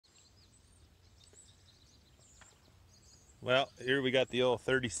Well, here we got the old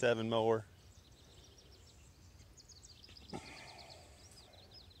 37 mower.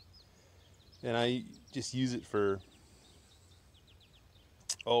 And I just use it for,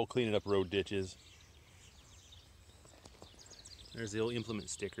 cleaning up road ditches. There's the old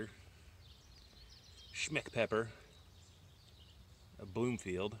implement sticker. Schmeck pepper. A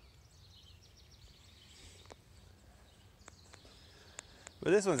Bloomfield.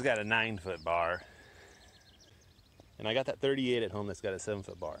 But this one's got a 9-foot bar. And I got that 38 at home that's got a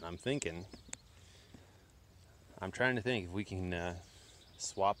 7-foot bar. And I'm trying to think if we can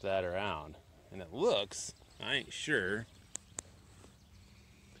swap that around. And it looks, I ain't sure,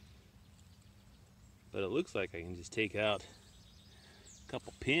 but it looks like I can just take out a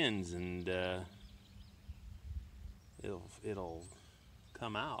couple pins and it'll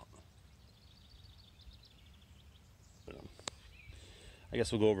come out. But I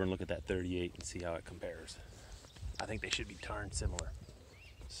guess we'll go over and look at that 38 and see how it compares. I think they should be darn similar.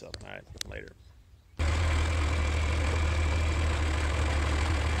 So, all right, later.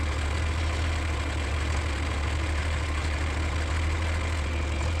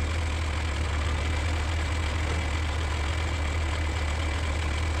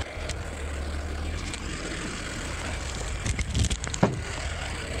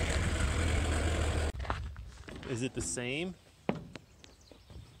 Is it the same?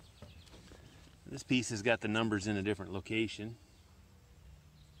 This piece has got the numbers in a different location.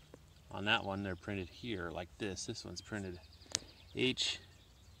 On that one, they're printed here like this. This one's printed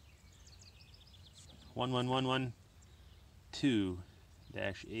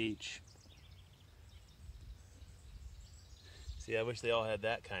H11112-H. See, I wish they all had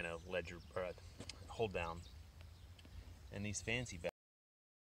that kind of ledger or hold down. And these fancy bags,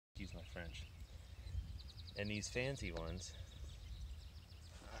 excuse my French. And these fancy ones,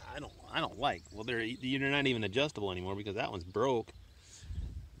 I don't like. Well, they're not even adjustable anymore because that one's broke.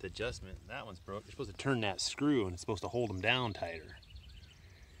 The adjustment, that one's broke. You're supposed to turn that screw and it's supposed to hold them down tighter.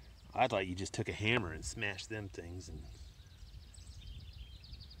 I thought you just took a hammer and smashed them things, and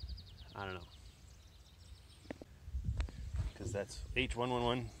I don't know. Because that's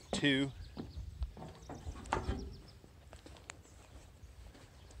H1112.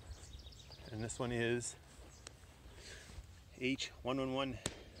 And this one is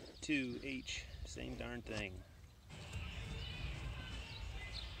H1112H, same darn thing.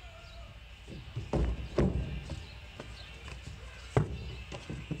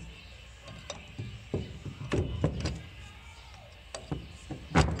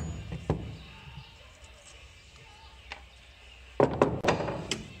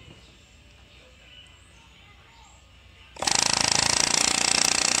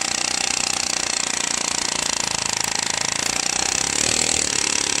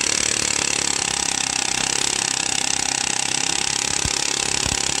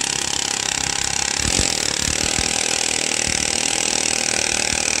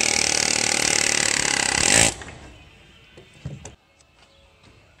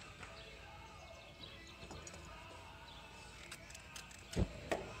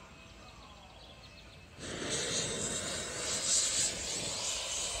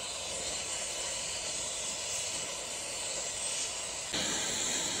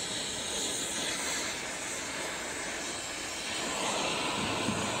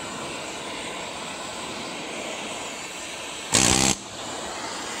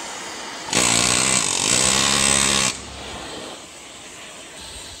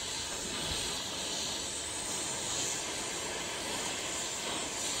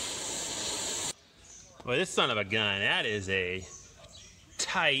 Well, this son of a gun, that is a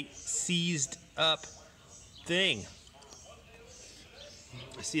tight, seized up thing.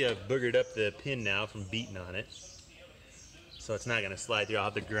 I see I've boogered up the pin now from beating on it. So it's not going to slide through. I'll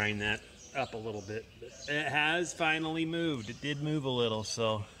have to grind that up a little bit. But it has finally moved. It did move a little,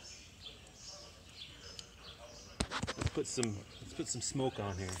 so let's put some smoke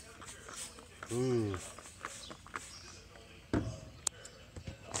on here. Ooh.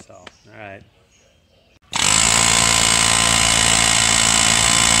 So, all right.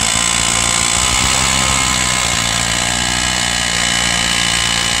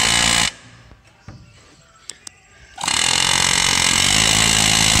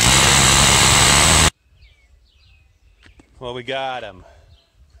 Well, we got them.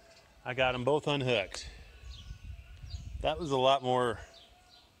 I got them both unhooked. That was a lot more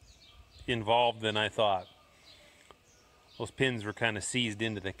involved than I thought. Those pins were kind of seized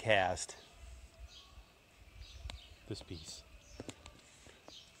into the cast. This piece.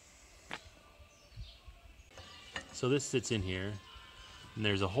 So this sits in here, and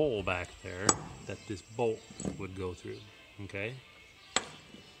there's a hole back there that this bolt would go through. Okay.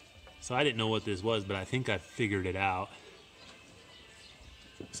 So I didn't know what this was, but I think I figured it out.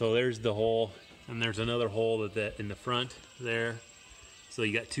 So there's the hole, and there's another hole that in the front there. So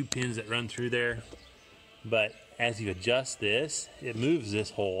you got 2 pins that run through there. But as you adjust this, it moves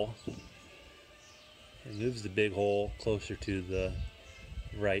this hole. It moves the big hole closer to the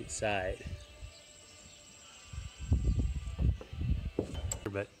right side.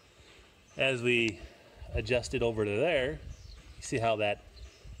 But as we adjust it over to there, you see how that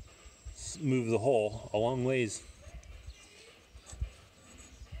moves the hole a long ways.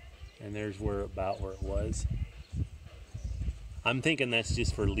 And there's about where it was. I'm thinking that's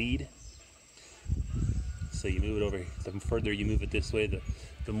just for lead. So you move it over, the further you move it this way,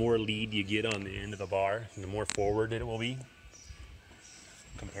 the more lead you get on the end of the bar, and the more forward it will be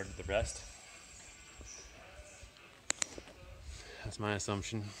compared to the rest. That's my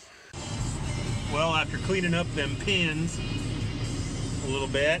assumption. Well, after cleaning up them pins a little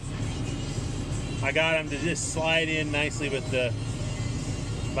bit, I got them to just slide in nicely with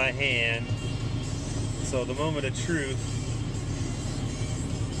by hand. So the moment of truth,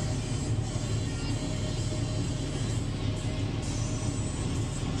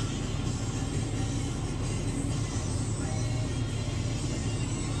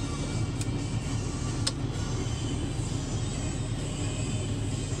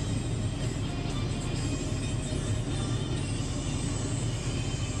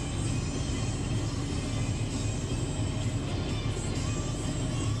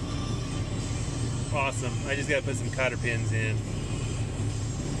 awesome. I just gotta put some cotter pins in.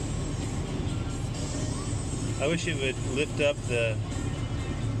 I wish it would lift up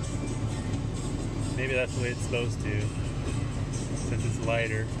maybe that's the way it's supposed to, since it's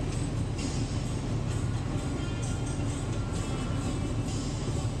lighter.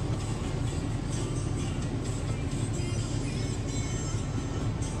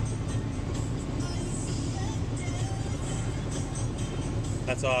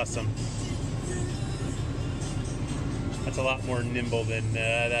 That's awesome. That's a lot more nimble than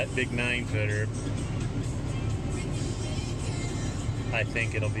that big 9-footer. I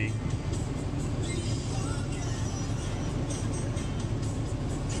think it'll be.